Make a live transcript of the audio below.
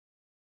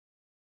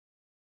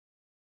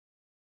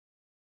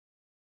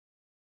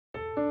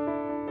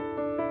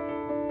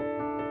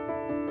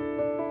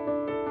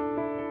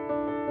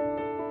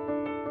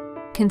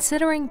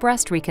Considering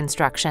breast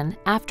reconstruction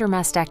after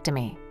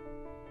mastectomy.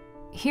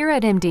 Here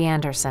at MD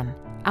Anderson,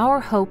 our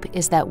hope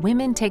is that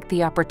women take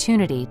the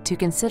opportunity to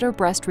consider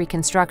breast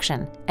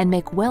reconstruction and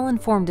make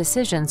well-informed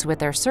decisions with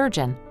their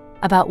surgeon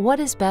about what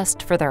is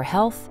best for their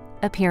health,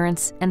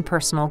 appearance, and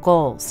personal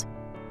goals.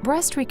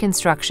 Breast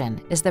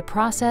reconstruction is the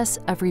process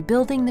of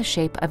rebuilding the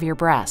shape of your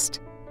breast.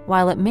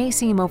 While it may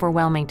seem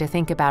overwhelming to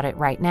think about it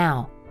right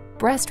now,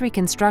 breast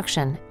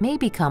reconstruction may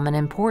become an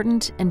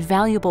important and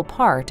valuable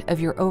part of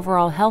your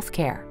overall health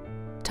care.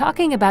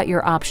 Talking about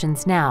your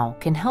options now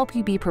can help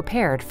you be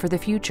prepared for the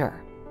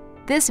future.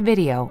 This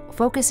video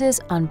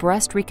focuses on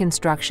breast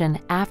reconstruction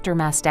after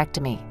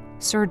mastectomy,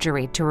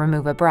 surgery to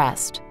remove a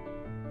breast.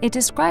 It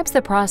describes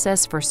the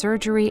process for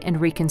surgery and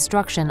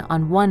reconstruction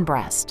on one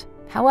breast.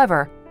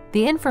 However,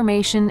 the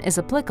information is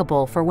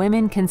applicable for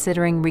women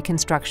considering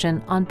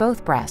reconstruction on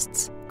both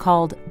breasts,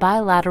 called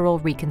bilateral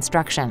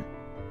reconstruction.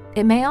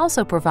 It may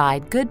also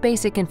provide good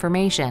basic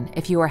information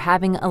if you are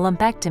having a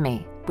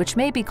lumpectomy, which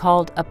may be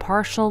called a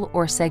partial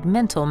or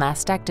segmental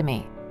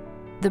mastectomy.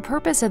 The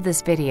purpose of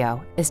this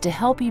video is to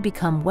help you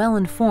become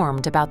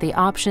well-informed about the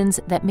options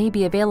that may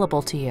be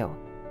available to you.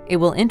 It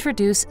will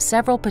introduce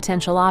several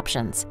potential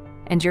options,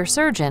 and your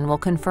surgeon will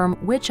confirm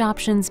which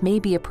options may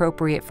be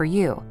appropriate for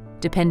you,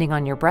 depending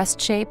on your breast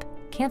shape,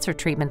 cancer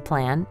treatment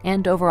plan,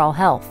 and overall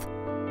health.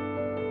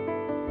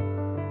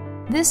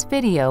 This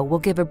video will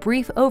give a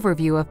brief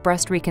overview of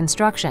breast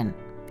reconstruction,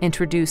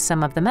 introduce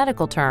some of the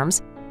medical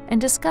terms,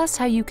 and discuss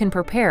how you can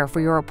prepare for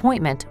your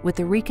appointment with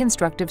the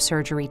reconstructive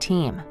surgery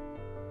team.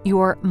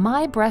 Your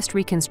My Breast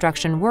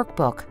Reconstruction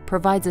workbook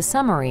provides a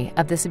summary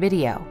of this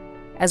video,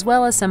 as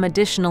well as some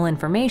additional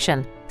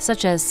information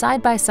such as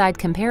side-by-side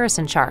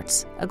comparison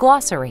charts, a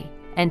glossary,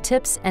 and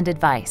tips and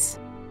advice.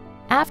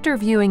 After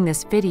viewing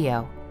this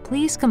video,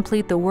 please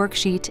complete the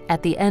worksheet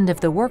at the end of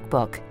the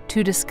workbook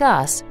to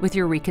discuss with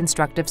your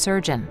reconstructive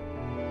surgeon.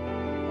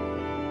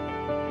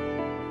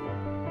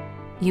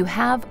 You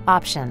have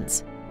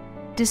options.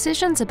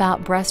 Decisions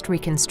about breast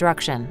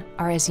reconstruction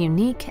are as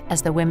unique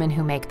as the women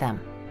who make them.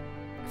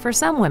 For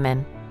some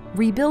women,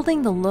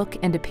 rebuilding the look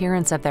and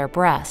appearance of their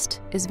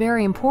breast is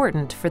very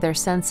important for their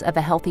sense of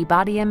a healthy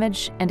body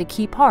image and a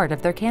key part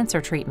of their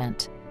cancer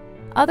treatment.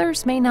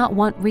 Others may not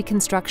want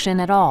reconstruction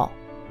at all.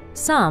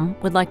 Some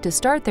would like to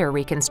start their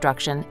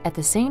reconstruction at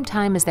the same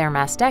time as their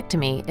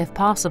mastectomy if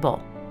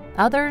possible.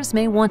 Others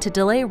may want to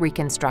delay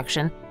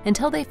reconstruction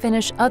until they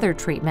finish other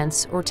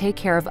treatments or take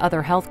care of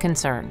other health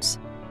concerns.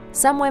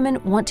 Some women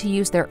want to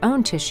use their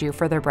own tissue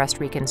for their breast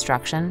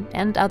reconstruction,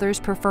 and others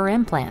prefer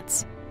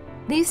implants.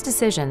 These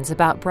decisions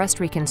about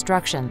breast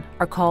reconstruction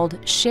are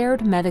called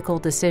shared medical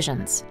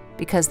decisions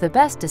because the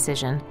best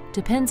decision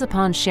depends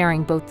upon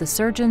sharing both the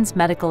surgeon's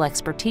medical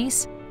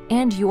expertise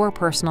and your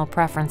personal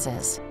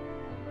preferences.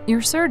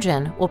 Your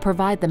surgeon will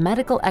provide the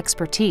medical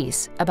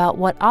expertise about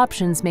what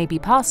options may be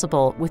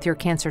possible with your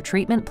cancer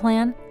treatment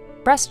plan,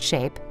 breast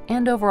shape,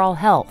 and overall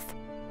health.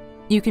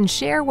 You can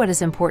share what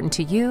is important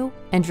to you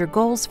and your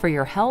goals for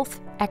your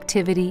health,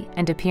 activity,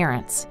 and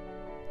appearance.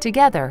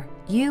 Together,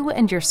 you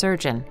and your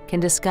surgeon can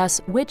discuss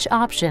which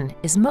option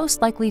is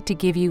most likely to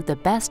give you the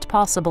best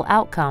possible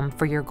outcome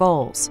for your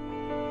goals.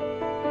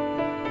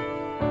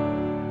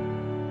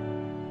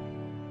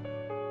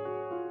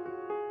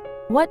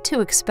 What to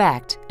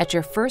expect at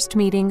your first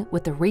meeting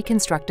with the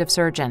reconstructive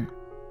surgeon.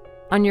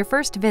 On your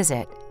first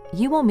visit,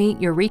 you will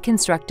meet your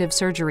reconstructive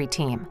surgery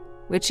team,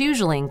 which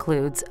usually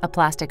includes a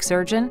plastic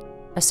surgeon,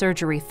 a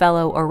surgery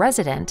fellow or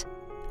resident,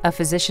 a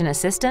physician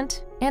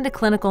assistant, and a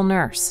clinical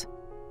nurse.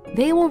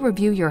 They will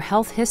review your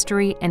health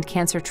history and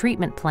cancer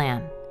treatment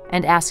plan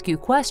and ask you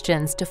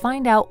questions to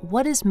find out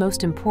what is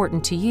most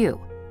important to you,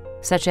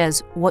 such as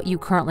what you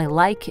currently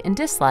like and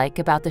dislike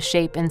about the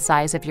shape and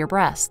size of your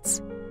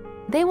breasts.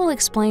 They will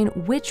explain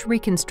which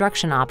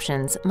reconstruction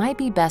options might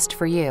be best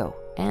for you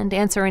and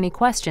answer any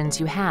questions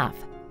you have.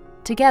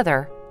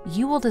 Together,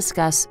 you will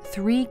discuss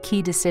 3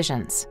 key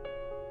decisions.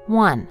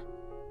 1.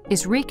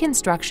 Is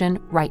reconstruction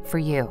right for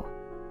you?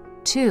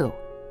 2.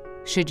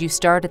 Should you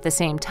start at the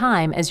same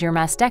time as your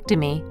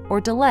mastectomy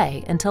or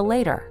delay until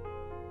later?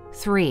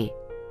 3.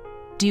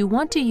 Do you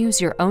want to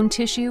use your own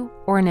tissue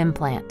or an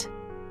implant?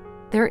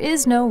 There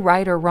is no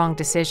right or wrong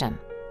decision.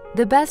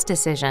 The best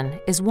decision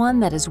is one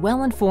that is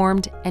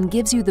well-informed and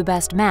gives you the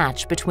best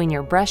match between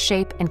your breast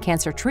shape and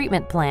cancer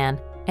treatment plan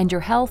and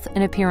your health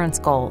and appearance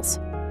goals.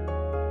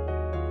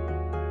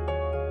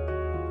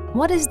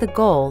 What is the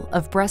goal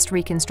of breast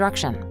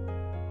reconstruction?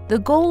 The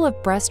goal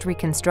of breast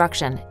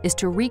reconstruction is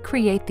to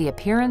recreate the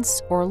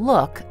appearance or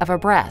look of a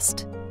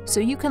breast, so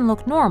you can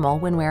look normal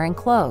when wearing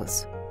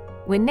clothes.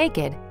 When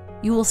naked,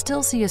 you will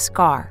still see a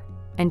scar,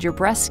 and your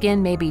breast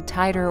skin may be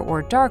tighter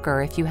or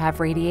darker if you have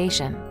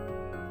radiation.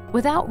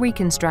 Without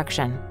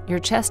reconstruction, your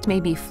chest may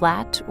be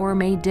flat or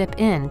may dip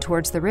in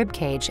towards the rib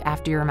cage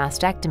after your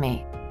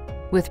mastectomy.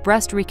 With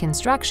breast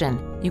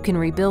reconstruction, you can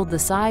rebuild the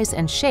size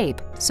and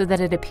shape so that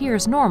it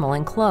appears normal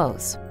in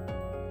clothes.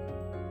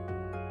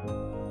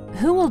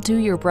 Who will do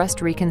your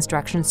breast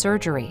reconstruction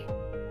surgery?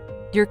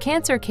 Your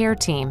cancer care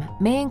team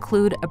may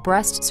include a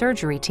breast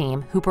surgery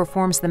team who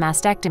performs the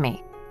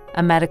mastectomy,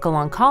 a medical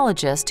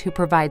oncologist who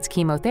provides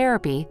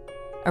chemotherapy,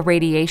 a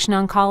radiation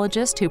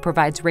oncologist who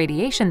provides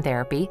radiation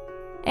therapy,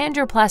 and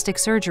your plastic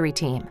surgery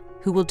team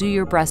who will do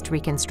your breast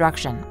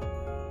reconstruction.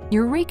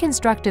 Your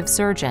reconstructive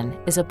surgeon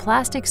is a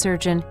plastic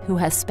surgeon who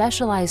has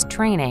specialized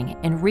training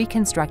in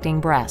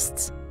reconstructing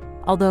breasts.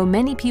 Although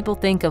many people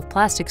think of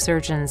plastic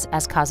surgeons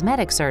as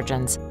cosmetic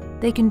surgeons,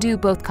 they can do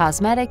both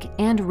cosmetic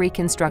and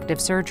reconstructive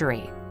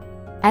surgery.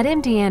 At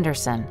MD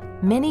Anderson,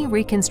 many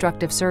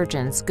reconstructive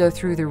surgeons go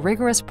through the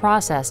rigorous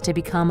process to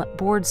become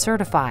board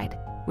certified,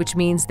 which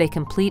means they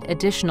complete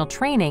additional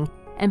training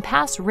and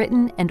pass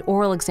written and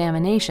oral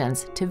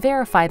examinations to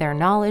verify their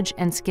knowledge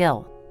and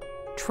skill.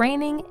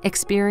 Training,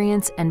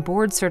 experience, and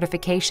board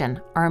certification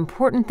are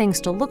important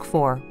things to look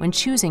for when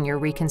choosing your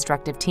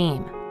reconstructive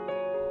team.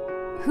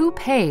 Who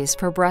pays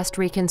for breast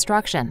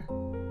reconstruction?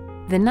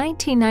 The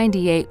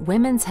 1998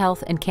 Women's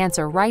Health and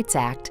Cancer Rights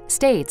Act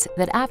states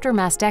that after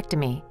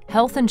mastectomy,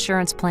 health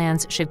insurance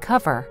plans should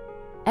cover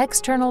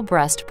external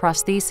breast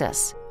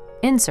prosthesis,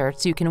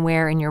 inserts you can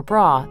wear in your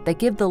bra that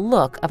give the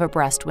look of a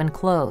breast when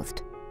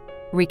clothed,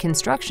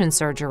 reconstruction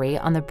surgery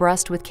on the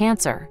breast with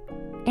cancer,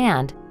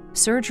 and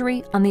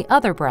surgery on the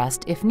other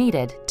breast if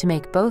needed to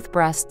make both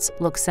breasts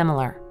look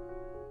similar.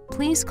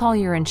 Please call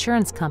your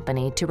insurance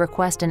company to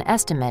request an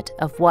estimate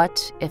of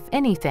what, if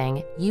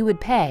anything, you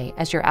would pay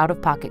as your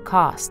out-of-pocket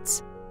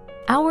costs.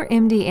 Our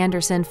MD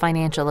Anderson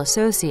Financial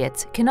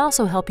Associates can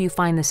also help you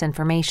find this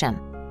information.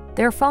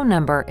 Their phone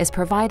number is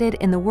provided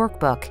in the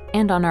workbook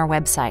and on our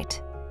website.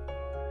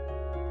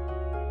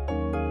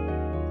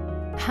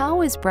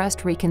 How is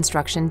breast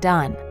reconstruction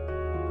done?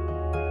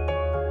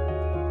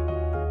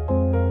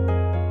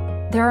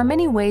 There are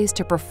many ways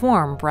to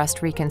perform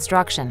breast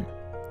reconstruction.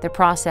 The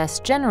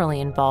process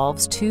generally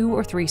involves 2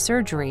 or 3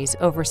 surgeries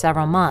over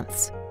several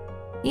months.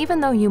 Even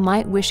though you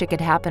might wish it could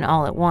happen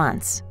all at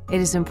once, it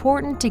is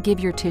important to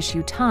give your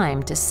tissue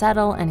time to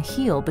settle and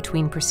heal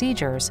between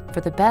procedures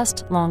for the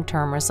best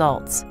long-term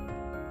results.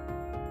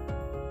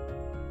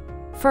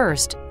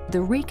 First,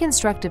 the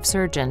reconstructive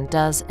surgeon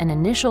does an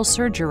initial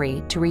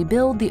surgery to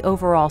rebuild the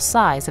overall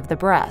size of the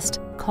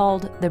breast,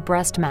 called the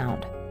breast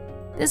mound.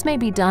 This may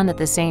be done at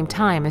the same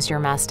time as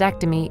your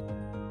mastectomy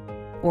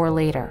or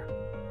later.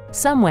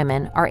 Some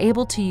women are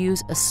able to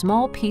use a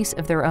small piece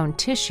of their own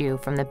tissue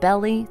from the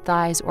belly,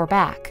 thighs, or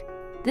back.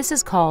 This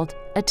is called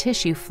a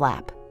tissue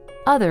flap.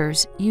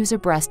 Others use a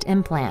breast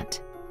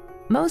implant.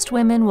 Most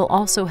women will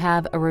also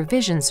have a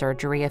revision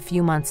surgery a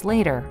few months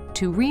later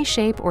to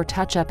reshape or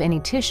touch up any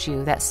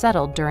tissue that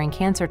settled during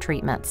cancer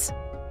treatments.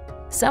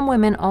 Some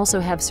women also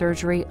have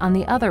surgery on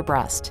the other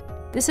breast.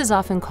 This is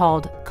often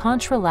called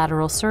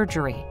contralateral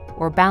surgery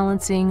or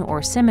balancing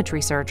or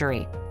symmetry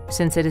surgery,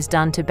 since it is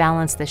done to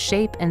balance the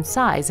shape and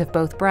size of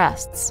both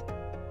breasts.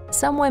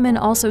 Some women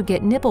also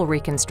get nipple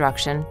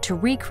reconstruction to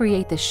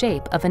recreate the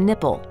shape of a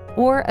nipple,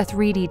 or a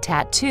 3D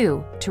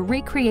tattoo to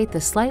recreate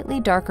the slightly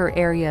darker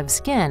area of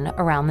skin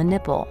around the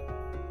nipple.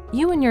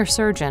 You and your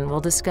surgeon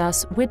will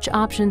discuss which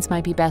options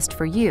might be best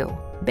for you,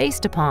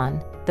 based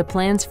upon the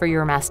plans for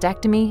your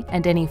mastectomy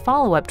and any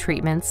follow-up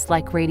treatments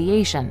like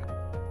radiation,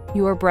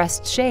 your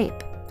breast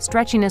shape,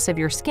 stretchiness of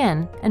your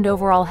skin, and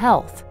overall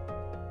health,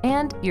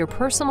 and your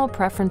personal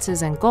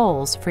preferences and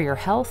goals for your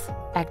health,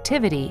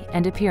 activity,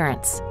 and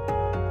appearance.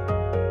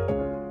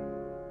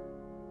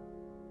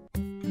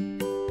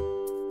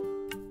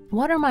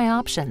 What are my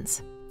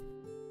options?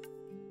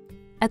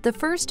 At the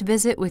first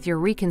visit with your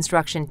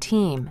reconstruction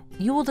team,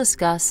 you will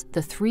discuss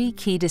the 3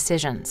 key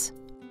decisions.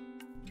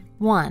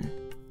 1.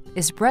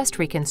 Is breast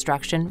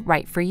reconstruction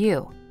right for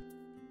you?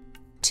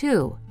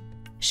 2.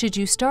 Should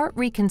you start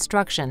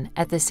reconstruction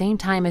at the same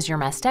time as your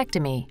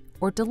mastectomy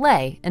or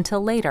delay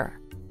until later?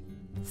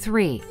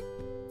 3.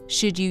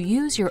 Should you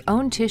use your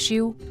own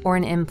tissue or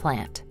an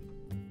implant?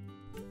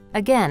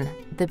 Again,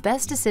 the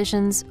best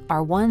decisions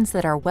are ones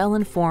that are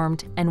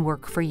well-informed and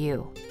work for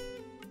you.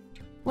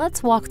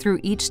 Let's walk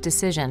through each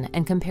decision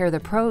and compare the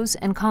pros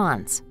and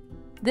cons.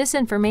 This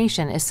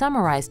information is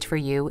summarized for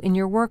you in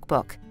your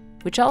workbook,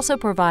 which also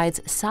provides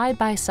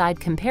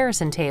side-by-side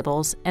comparison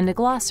tables and a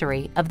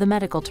glossary of the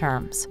medical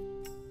terms.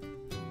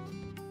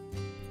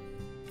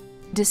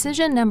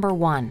 Decision number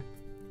 1.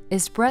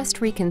 Is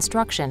breast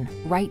reconstruction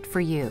right for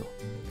you?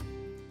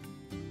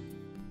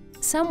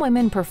 Some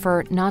women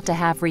prefer not to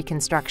have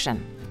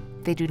reconstruction.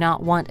 They do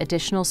not want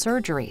additional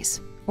surgeries,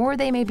 or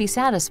they may be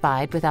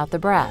satisfied without the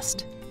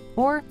breast,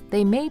 or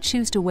they may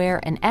choose to wear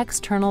an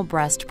external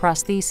breast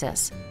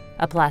prosthesis,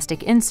 a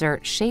plastic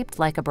insert shaped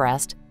like a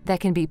breast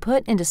that can be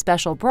put into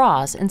special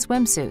bras and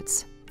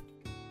swimsuits.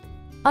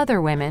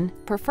 Other women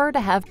prefer to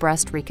have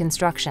breast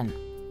reconstruction.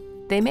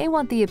 They may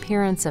want the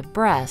appearance of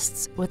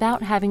breasts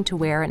without having to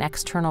wear an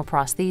external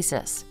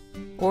prosthesis,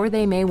 or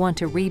they may want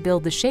to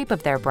rebuild the shape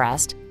of their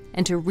breast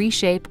and to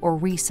reshape or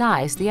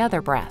resize the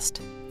other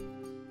breast.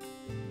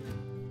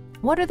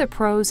 What are the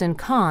pros and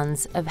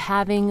cons of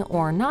having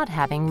or not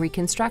having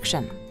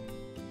reconstruction?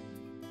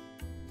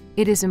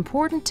 It is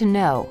important to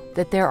know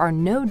that there are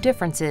no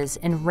differences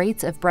in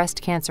rates of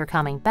breast cancer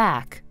coming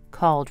back,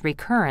 called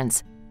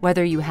recurrence,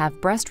 whether you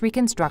have breast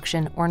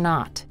reconstruction or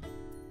not.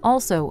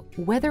 Also,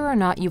 whether or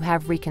not you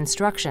have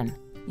reconstruction,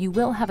 you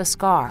will have a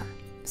scar,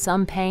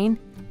 some pain,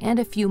 and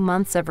a few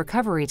months of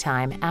recovery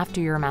time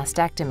after your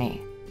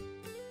mastectomy.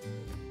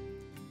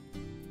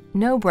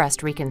 No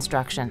breast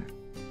reconstruction.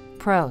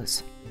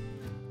 Pros.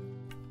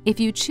 If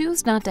you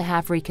choose not to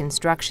have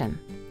reconstruction,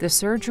 the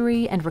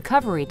surgery and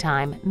recovery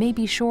time may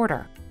be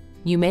shorter.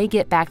 You may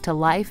get back to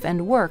life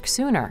and work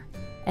sooner,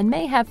 and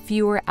may have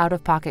fewer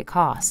out-of-pocket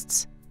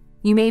costs.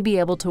 You may be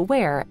able to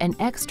wear an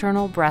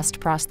external breast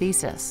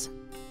prosthesis.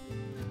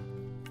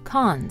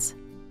 Cons.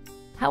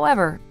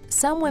 However,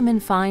 some women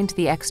find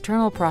the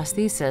external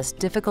prosthesis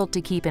difficult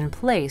to keep in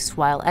place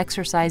while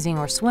exercising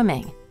or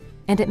swimming,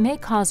 and it may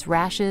cause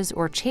rashes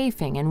or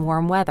chafing in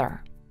warm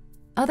weather.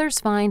 Others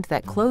find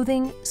that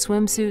clothing,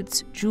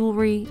 swimsuits,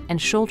 jewelry, and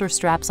shoulder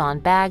straps on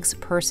bags,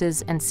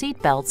 purses, and seat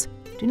belts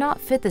do not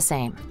fit the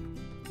same.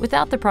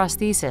 Without the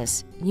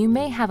prosthesis, you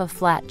may have a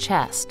flat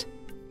chest.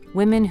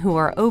 Women who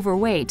are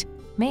overweight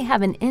may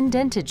have an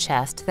indented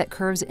chest that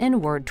curves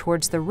inward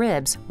towards the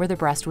ribs where the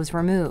breast was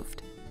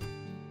removed.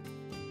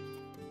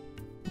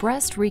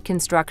 Breast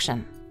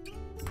reconstruction.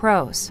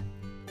 Pros.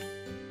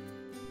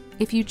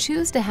 If you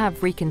choose to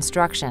have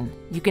reconstruction,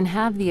 you can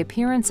have the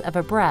appearance of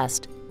a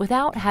breast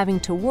without having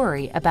to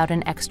worry about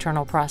an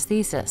external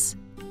prosthesis.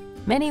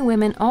 Many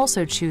women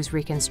also choose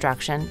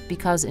reconstruction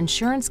because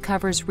insurance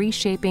covers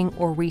reshaping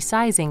or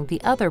resizing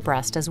the other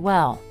breast as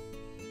well.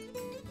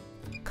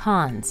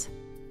 Cons.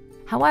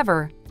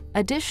 However,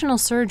 additional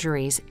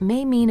surgeries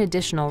may mean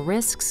additional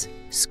risks,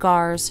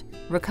 scars,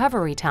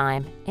 recovery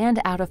time, and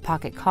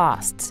out-of-pocket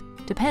costs,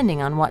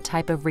 depending on what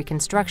type of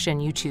reconstruction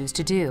you choose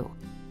to do.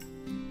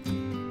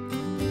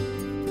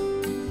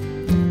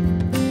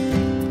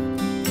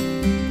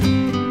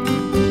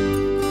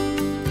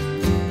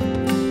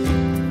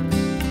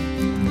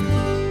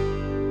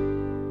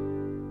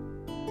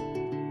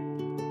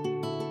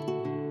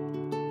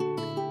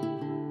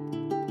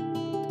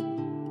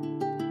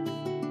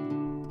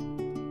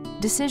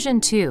 Decision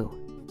 2.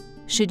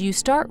 Should you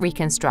start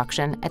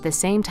reconstruction at the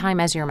same time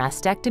as your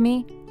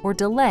mastectomy or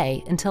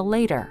delay until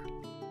later?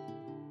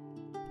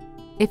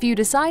 If you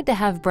decide to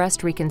have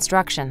breast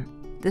reconstruction,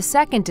 the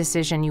second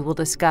decision you will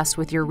discuss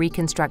with your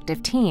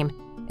reconstructive team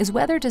is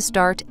whether to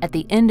start at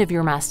the end of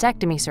your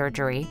mastectomy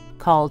surgery,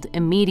 called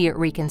immediate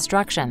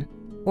reconstruction,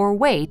 or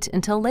wait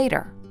until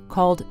later,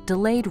 called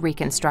delayed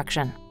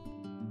reconstruction.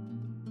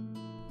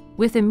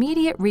 With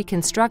immediate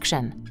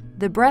reconstruction,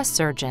 the breast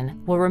surgeon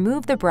will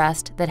remove the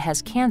breast that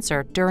has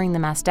cancer during the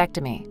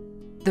mastectomy.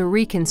 The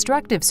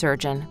reconstructive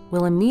surgeon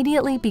will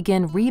immediately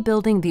begin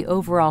rebuilding the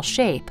overall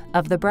shape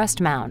of the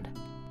breast mound.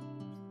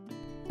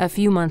 A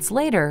few months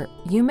later,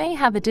 you may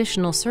have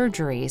additional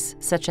surgeries,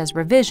 such as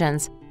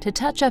revisions, to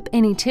touch up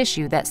any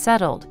tissue that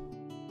settled,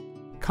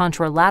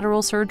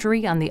 contralateral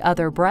surgery on the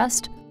other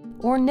breast,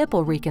 or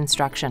nipple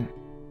reconstruction.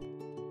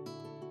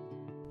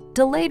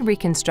 Delayed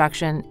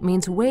reconstruction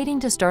means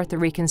waiting to start the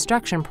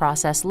reconstruction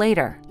process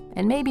later,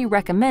 and may be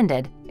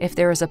recommended if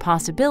there is a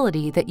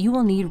possibility that you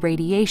will need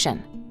radiation,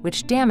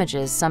 which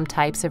damages some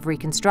types of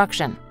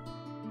reconstruction.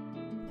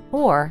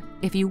 Or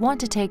if you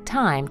want to take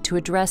time to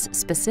address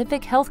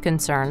specific health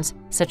concerns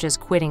such as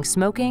quitting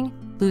smoking,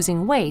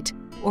 losing weight,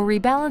 or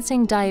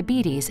rebalancing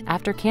diabetes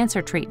after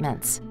cancer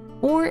treatments.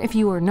 Or if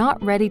you are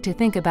not ready to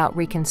think about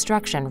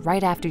reconstruction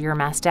right after your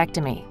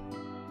mastectomy.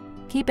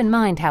 Keep in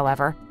mind,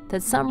 however,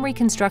 that some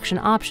reconstruction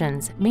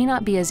options may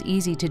not be as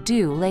easy to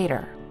do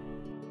later.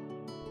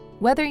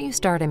 Whether you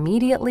start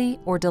immediately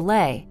or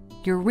delay,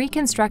 your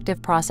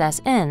reconstructive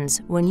process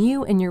ends when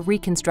you and your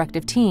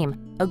reconstructive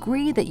team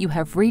agree that you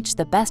have reached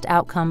the best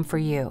outcome for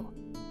you.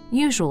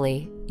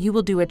 Usually, you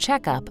will do a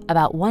checkup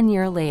about 1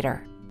 year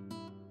later.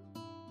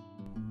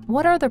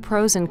 What are the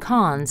pros and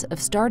cons of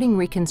starting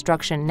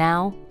reconstruction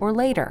now or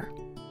later?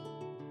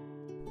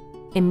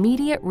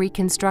 Immediate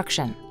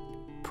reconstruction.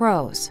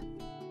 Pros.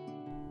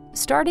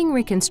 Starting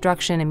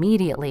reconstruction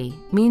immediately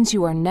means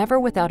you are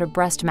never without a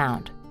breast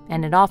mound,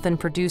 and it often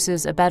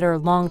produces a better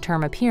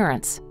long-term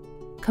appearance.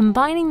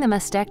 Combining the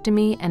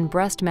mastectomy and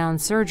breast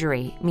mound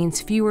surgery means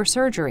fewer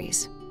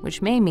surgeries,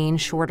 which may mean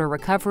shorter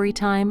recovery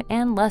time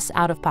and less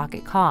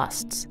out-of-pocket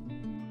costs.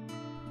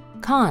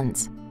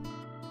 Cons.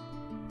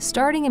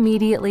 Starting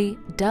immediately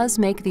does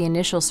make the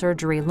initial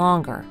surgery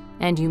longer,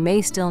 and you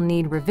may still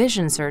need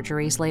revision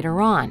surgeries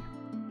later on.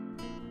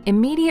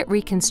 Immediate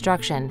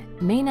reconstruction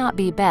may not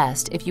be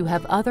best if you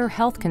have other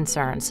health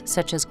concerns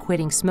such as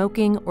quitting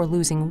smoking or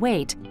losing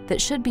weight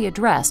that should be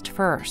addressed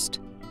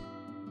first.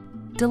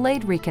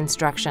 Delayed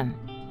reconstruction.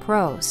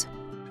 Pros.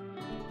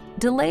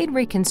 Delayed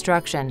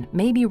reconstruction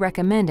may be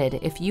recommended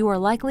if you are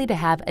likely to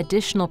have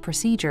additional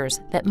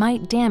procedures that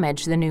might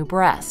damage the new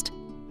breast,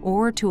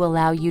 or to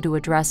allow you to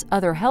address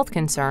other health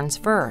concerns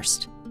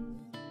first.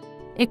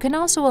 It can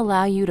also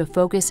allow you to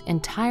focus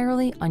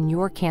entirely on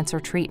your cancer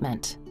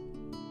treatment.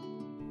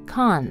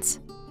 Cons.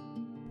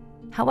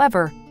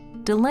 However,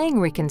 Delaying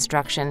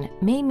reconstruction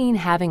may mean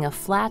having a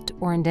flat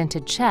or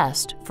indented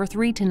chest for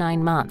 3 to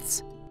 9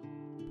 months.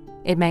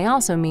 It may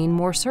also mean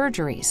more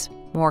surgeries,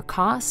 more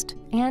cost,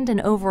 and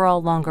an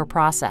overall longer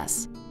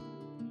process.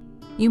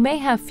 You may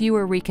have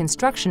fewer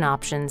reconstruction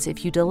options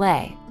if you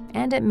delay,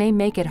 and it may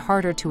make it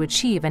harder to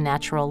achieve a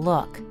natural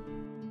look.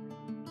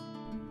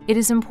 It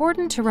is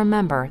important to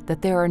remember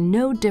that there are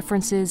no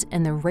differences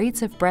in the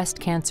rates of breast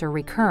cancer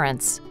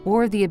recurrence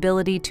or the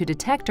ability to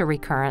detect a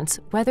recurrence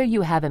whether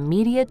you have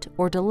immediate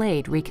or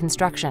delayed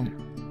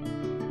reconstruction.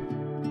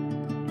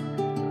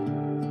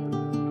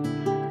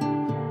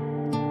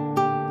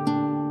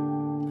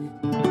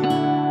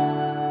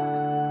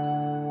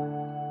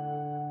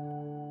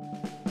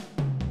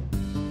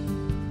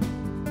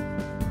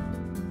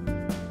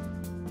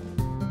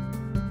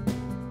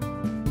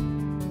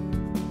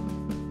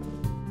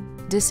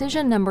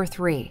 Decision number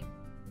 3.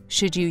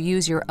 Should you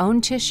use your own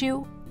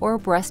tissue or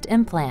breast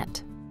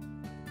implant?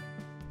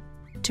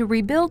 To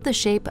rebuild the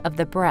shape of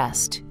the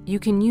breast, you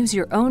can use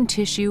your own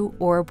tissue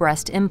or a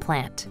breast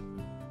implant.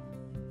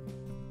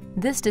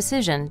 This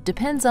decision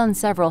depends on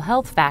several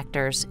health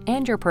factors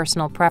and your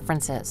personal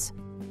preferences.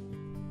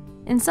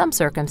 In some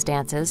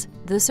circumstances,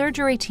 the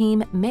surgery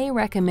team may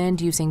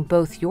recommend using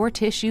both your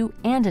tissue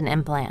and an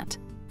implant,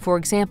 for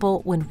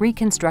example, when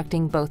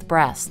reconstructing both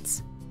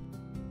breasts.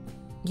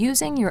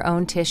 Using your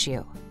own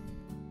tissue.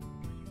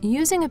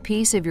 Using a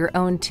piece of your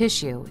own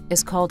tissue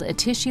is called a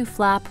tissue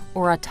flap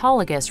or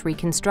autologous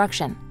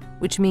reconstruction,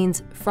 which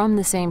means from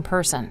the same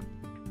person.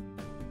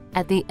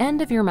 At the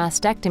end of your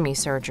mastectomy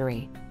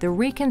surgery, the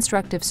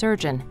reconstructive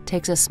surgeon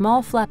takes a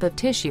small flap of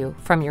tissue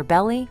from your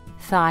belly,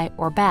 thigh,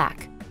 or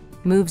back,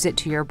 moves it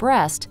to your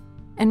breast,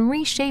 and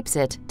reshapes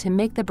it to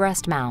make the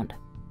breast mound.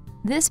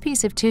 This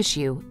piece of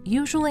tissue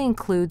usually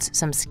includes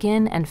some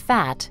skin and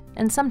fat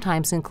and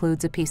sometimes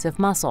includes a piece of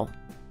muscle.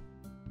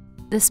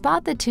 The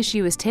spot the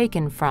tissue is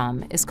taken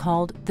from is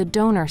called the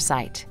donor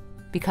site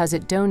because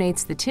it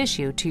donates the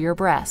tissue to your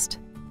breast.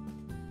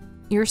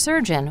 Your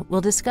surgeon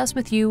will discuss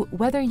with you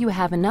whether you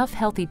have enough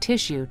healthy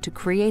tissue to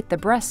create the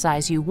breast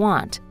size you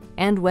want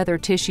and whether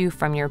tissue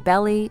from your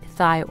belly,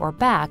 thigh, or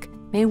back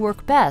may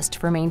work best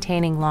for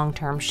maintaining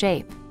long-term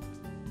shape.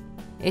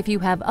 If you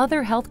have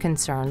other health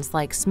concerns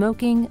like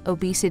smoking,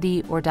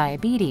 obesity, or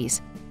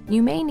diabetes,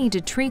 you may need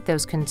to treat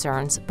those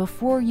concerns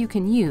before you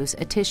can use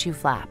a tissue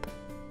flap.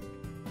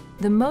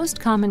 The most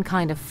common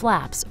kind of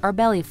flaps are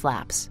belly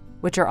flaps,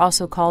 which are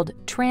also called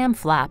tram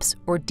flaps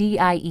or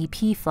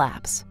DIEP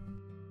flaps.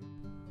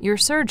 Your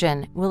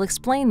surgeon will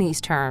explain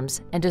these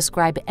terms and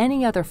describe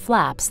any other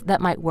flaps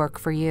that might work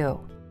for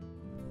you.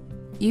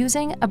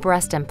 Using a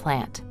breast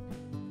implant.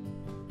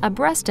 A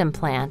breast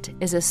implant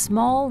is a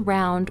small,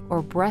 round,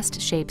 or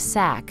breast-shaped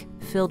sac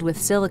filled with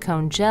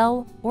silicone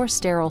gel or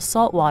sterile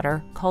salt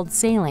water called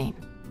saline.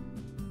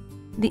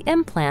 The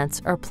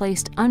implants are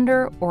placed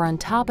under or on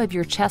top of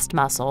your chest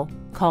muscle,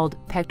 called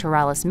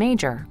pectoralis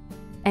major,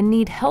 and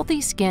need healthy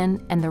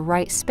skin and the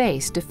right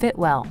space to fit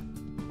well.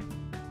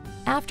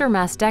 After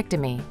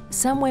mastectomy,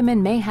 some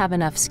women may have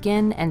enough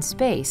skin and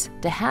space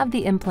to have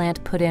the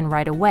implant put in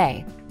right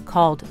away,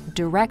 called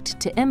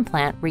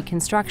direct-to-implant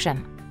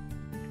reconstruction.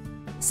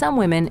 Some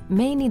women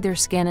may need their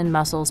skin and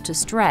muscles to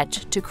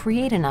stretch to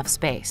create enough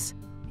space.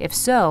 If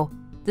so,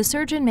 the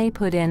surgeon may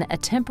put in a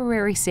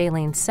temporary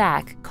saline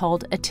sac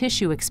called a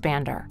tissue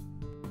expander.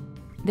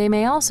 They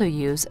may also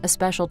use a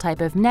special type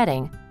of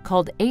netting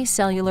called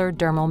acellular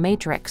dermal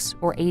matrix,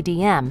 or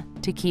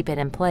ADM, to keep it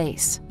in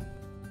place.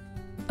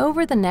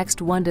 Over the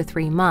next 1 to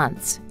 3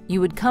 months, you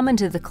would come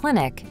into the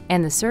clinic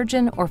and the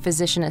surgeon or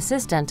physician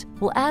assistant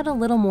will add a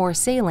little more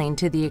saline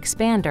to the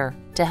expander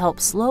to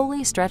help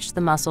slowly stretch the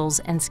muscles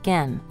and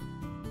skin.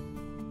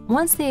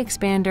 Once the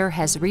expander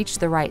has reached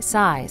the right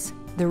size,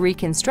 the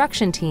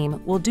reconstruction team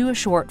will do a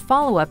short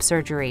follow-up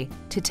surgery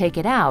to take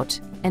it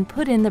out and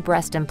put in the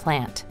breast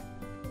implant.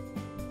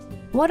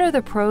 What are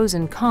the pros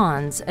and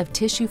cons of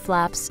tissue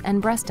flaps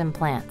and breast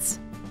implants?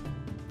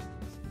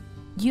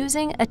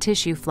 Using a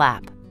tissue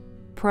flap.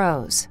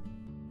 Pros.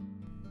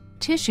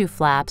 Tissue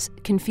flaps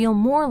can feel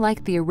more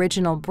like the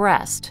original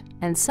breast,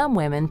 and some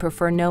women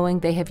prefer knowing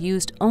they have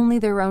used only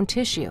their own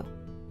tissue.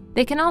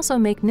 They can also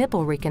make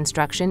nipple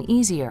reconstruction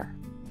easier.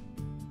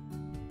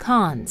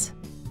 Cons.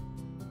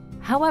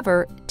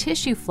 However,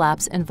 tissue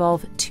flaps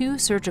involve 2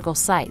 surgical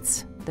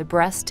sites, the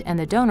breast and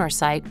the donor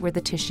site where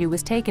the tissue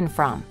was taken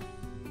from.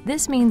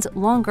 This means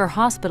longer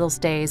hospital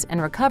stays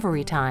and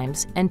recovery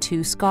times and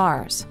 2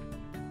 scars.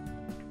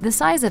 The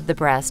size of the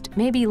breast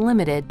may be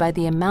limited by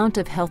the amount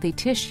of healthy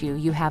tissue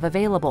you have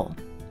available,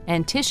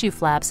 and tissue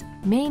flaps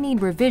may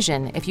need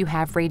revision if you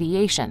have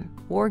radiation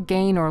or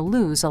gain or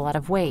lose a lot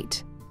of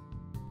weight.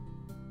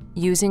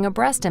 Using a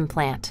breast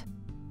implant.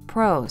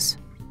 Pros.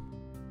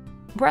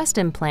 Breast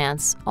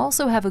implants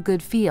also have a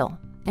good feel,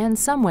 and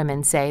some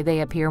women say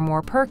they appear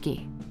more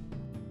perky.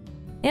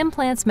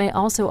 Implants may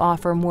also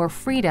offer more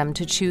freedom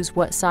to choose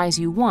what size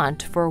you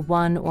want for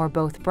one or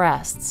both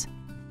breasts.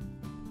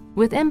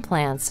 With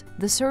implants,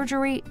 the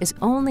surgery is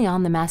only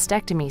on the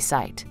mastectomy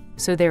site,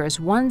 so there is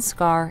one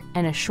scar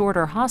and a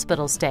shorter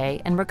hospital stay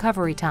and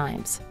recovery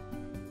times.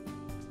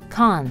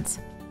 Cons.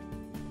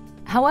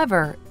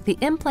 However, the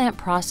implant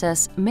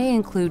process may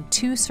include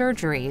 2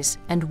 surgeries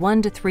and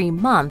 1 to 3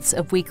 months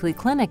of weekly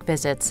clinic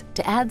visits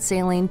to add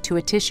saline to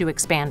a tissue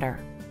expander.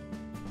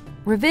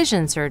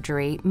 Revision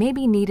surgery may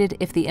be needed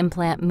if the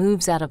implant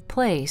moves out of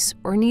place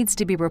or needs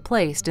to be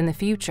replaced in the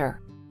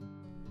future.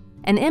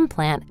 An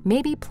implant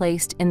may be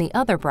placed in the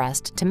other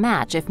breast to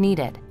match if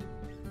needed.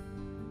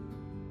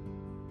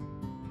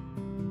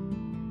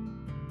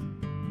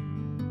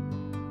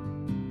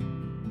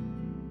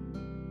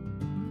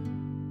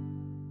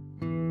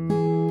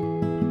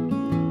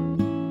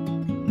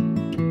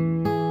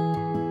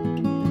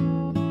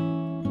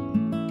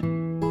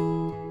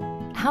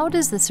 How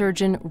does the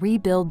surgeon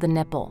rebuild the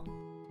nipple?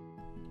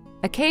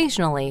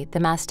 Occasionally, the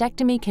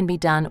mastectomy can be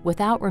done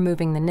without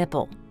removing the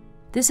nipple.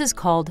 This is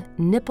called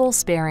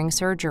nipple-sparing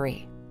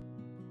surgery.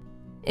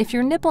 If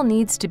your nipple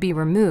needs to be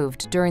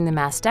removed during the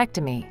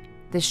mastectomy,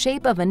 the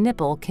shape of a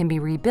nipple can be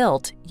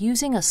rebuilt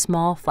using a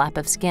small flap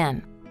of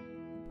skin.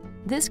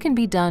 This can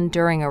be done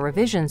during a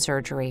revision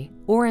surgery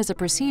or as a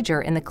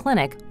procedure in the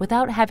clinic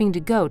without having to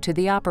go to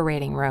the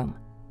operating room.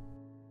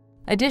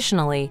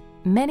 Additionally,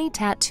 many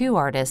tattoo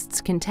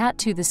artists can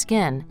tattoo the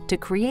skin to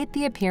create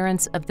the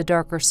appearance of the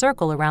darker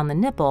circle around the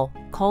nipple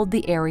called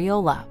the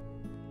areola.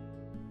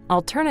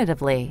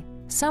 Alternatively,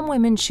 some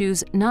women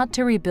choose not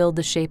to rebuild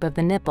the shape of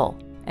the nipple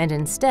and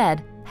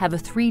instead have a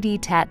 3D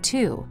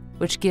tattoo,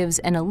 which gives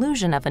an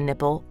illusion of a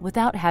nipple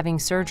without having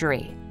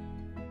surgery.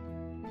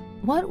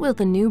 What will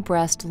the new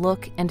breast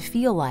look and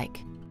feel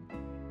like?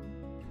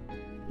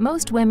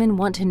 Most women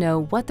want to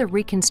know what the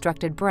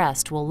reconstructed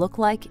breast will look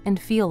like and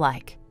feel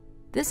like.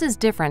 This is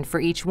different for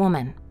each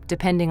woman,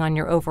 depending on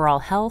your overall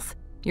health,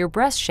 your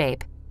breast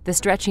shape, the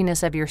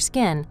stretchiness of your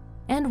skin,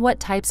 and what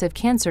types of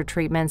cancer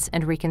treatments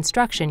and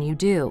reconstruction you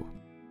do.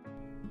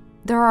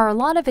 There are a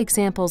lot of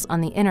examples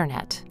on the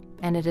internet,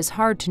 and it is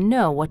hard to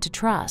know what to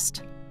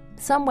trust.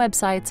 Some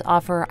websites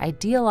offer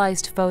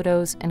idealized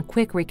photos and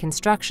quick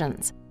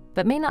reconstructions,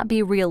 but may not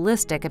be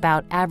realistic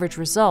about average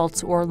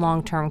results or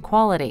long-term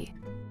quality.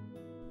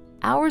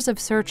 Hours of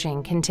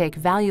searching can take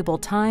valuable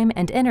time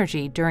and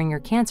energy during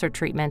your cancer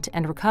treatment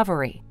and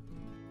recovery.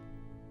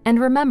 And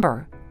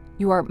remember,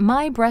 your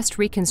My Breast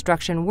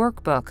Reconstruction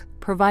Workbook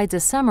provides a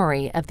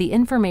summary of the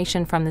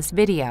information from this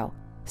video,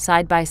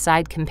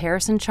 side-by-side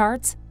comparison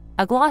charts,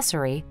 a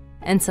glossary,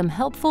 and some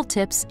helpful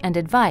tips and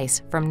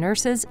advice from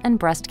nurses and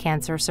breast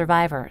cancer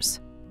survivors.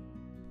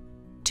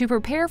 To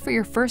prepare for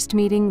your first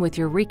meeting with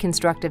your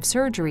reconstructive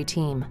surgery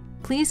team,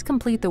 please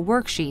complete the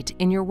worksheet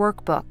in your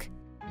workbook.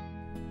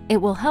 It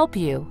will help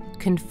you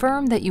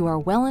confirm that you are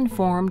well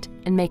informed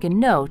and make a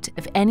note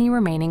of any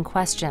remaining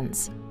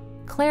questions,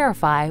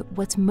 clarify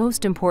what's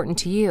most important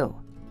to you,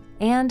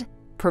 and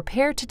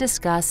prepare to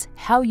discuss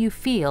how you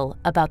feel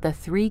about the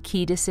 3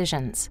 key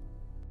decisions.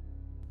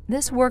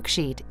 This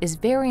worksheet is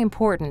very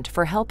important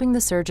for helping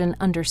the surgeon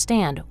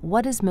understand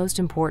what is most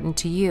important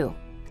to you,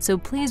 so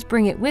please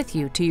bring it with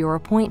you to your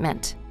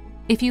appointment.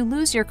 If you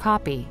lose your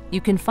copy,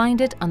 you can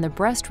find it on the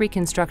Breast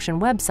Reconstruction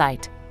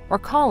website or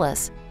call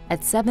us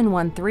at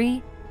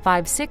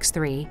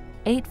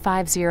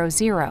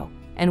 713-563-8500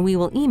 and we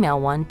will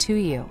email one to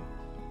you.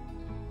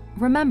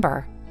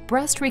 Remember,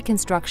 breast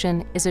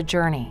reconstruction is a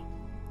journey.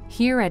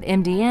 Here at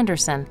MD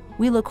Anderson,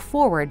 we look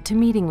forward to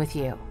meeting with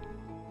you.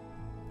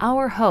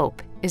 Our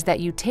hope is that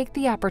you take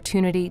the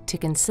opportunity to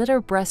consider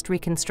breast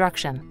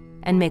reconstruction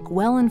and make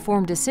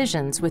well-informed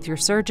decisions with your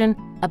surgeon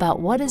about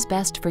what is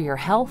best for your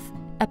health,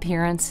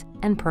 appearance,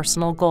 and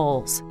personal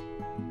goals.